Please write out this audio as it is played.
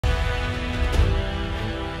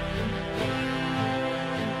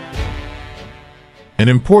An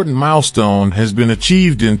important milestone has been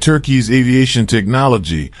achieved in Turkey's aviation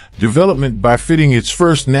technology development by fitting its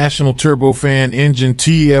first national turbofan engine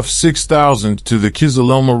TF6000 to the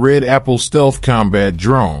Kizilelma Red Apple stealth combat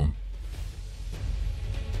drone.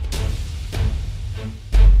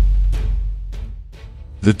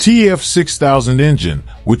 The TF6000 engine,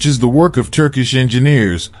 which is the work of Turkish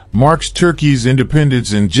engineers, marks Turkey's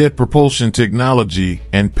independence in jet propulsion technology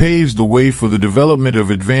and paves the way for the development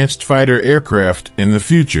of advanced fighter aircraft in the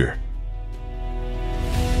future.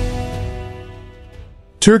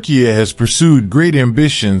 Turkey has pursued great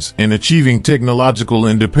ambitions in achieving technological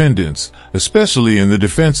independence, especially in the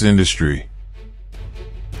defense industry.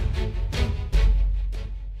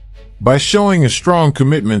 By showing a strong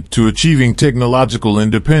commitment to achieving technological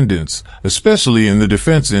independence, especially in the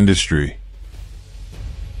defense industry.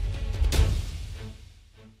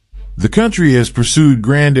 The country has pursued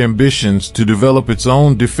grand ambitions to develop its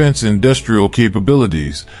own defense industrial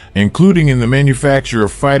capabilities, including in the manufacture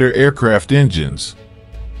of fighter aircraft engines.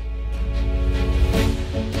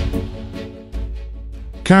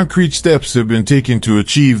 Concrete steps have been taken to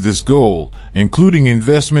achieve this goal, including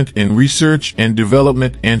investment in research and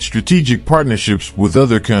development and strategic partnerships with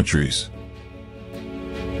other countries.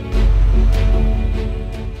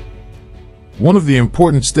 One of the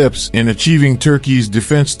important steps in achieving Turkey's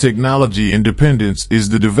defense technology independence is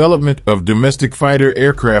the development of domestic fighter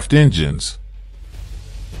aircraft engines.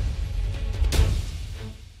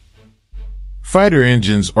 Fighter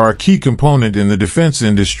engines are a key component in the defense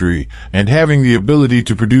industry, and having the ability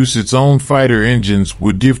to produce its own fighter engines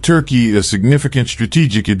would give Turkey a significant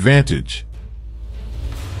strategic advantage.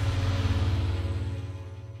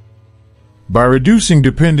 By reducing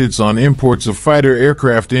dependence on imports of fighter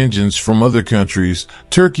aircraft engines from other countries,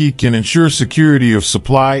 Turkey can ensure security of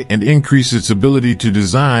supply and increase its ability to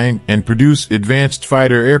design and produce advanced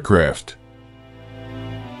fighter aircraft.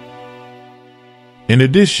 In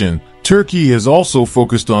addition, Turkey has also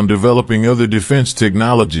focused on developing other defense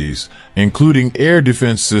technologies, including air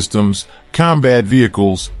defense systems, combat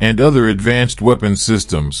vehicles, and other advanced weapons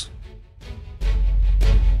systems.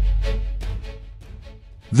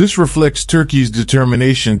 This reflects Turkey's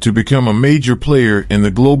determination to become a major player in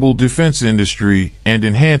the global defense industry and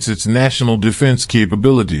enhance its national defense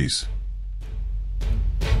capabilities.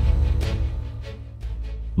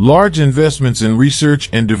 Large investments in research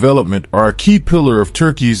and development are a key pillar of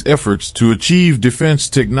Turkey's efforts to achieve defense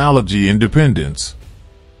technology independence.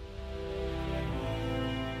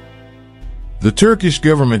 The Turkish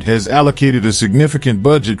government has allocated a significant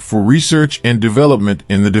budget for research and development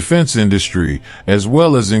in the defense industry, as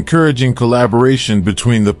well as encouraging collaboration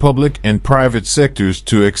between the public and private sectors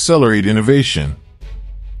to accelerate innovation.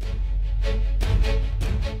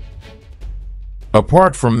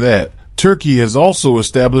 Apart from that, Turkey has also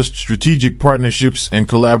established strategic partnerships and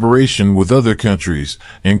collaboration with other countries,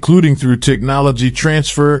 including through technology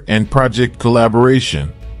transfer and project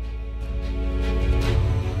collaboration.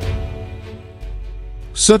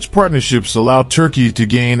 Such partnerships allow Turkey to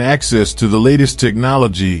gain access to the latest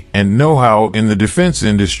technology and know-how in the defense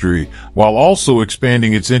industry, while also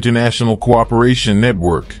expanding its international cooperation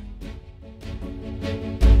network.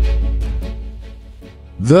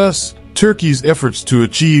 Thus, Turkey's efforts to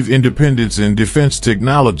achieve independence in defense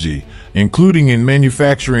technology, including in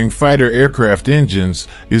manufacturing fighter aircraft engines,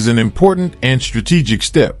 is an important and strategic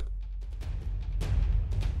step.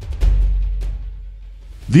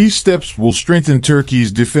 These steps will strengthen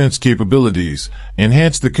Turkey's defense capabilities,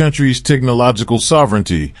 enhance the country's technological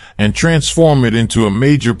sovereignty, and transform it into a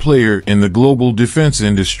major player in the global defense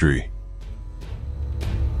industry.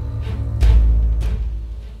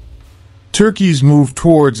 Turkey's move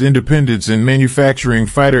towards independence in manufacturing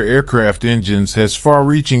fighter aircraft engines has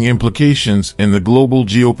far-reaching implications in the global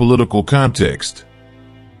geopolitical context.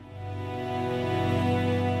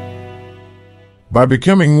 By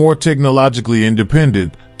becoming more technologically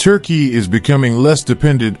independent, Turkey is becoming less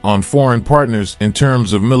dependent on foreign partners in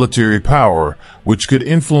terms of military power, which could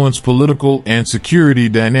influence political and security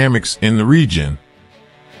dynamics in the region.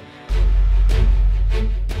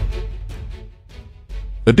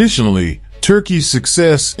 Additionally, Turkey's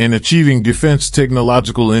success in achieving defense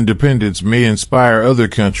technological independence may inspire other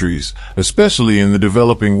countries, especially in the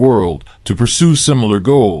developing world, to pursue similar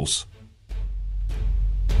goals.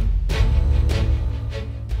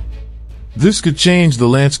 This could change the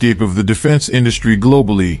landscape of the defense industry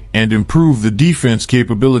globally and improve the defense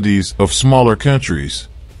capabilities of smaller countries.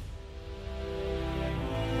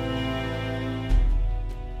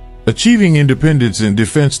 Achieving independence in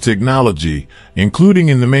defense technology, including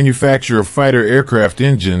in the manufacture of fighter aircraft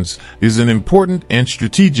engines, is an important and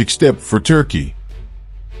strategic step for Turkey.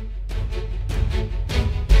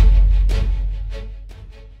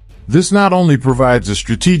 This not only provides a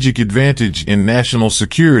strategic advantage in national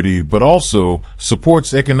security, but also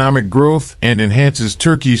supports economic growth and enhances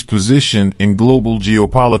Turkey's position in global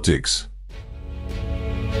geopolitics.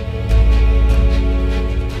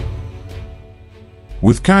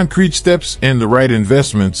 With concrete steps and the right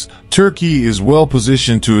investments, Turkey is well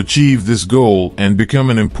positioned to achieve this goal and become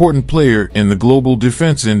an important player in the global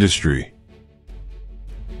defense industry.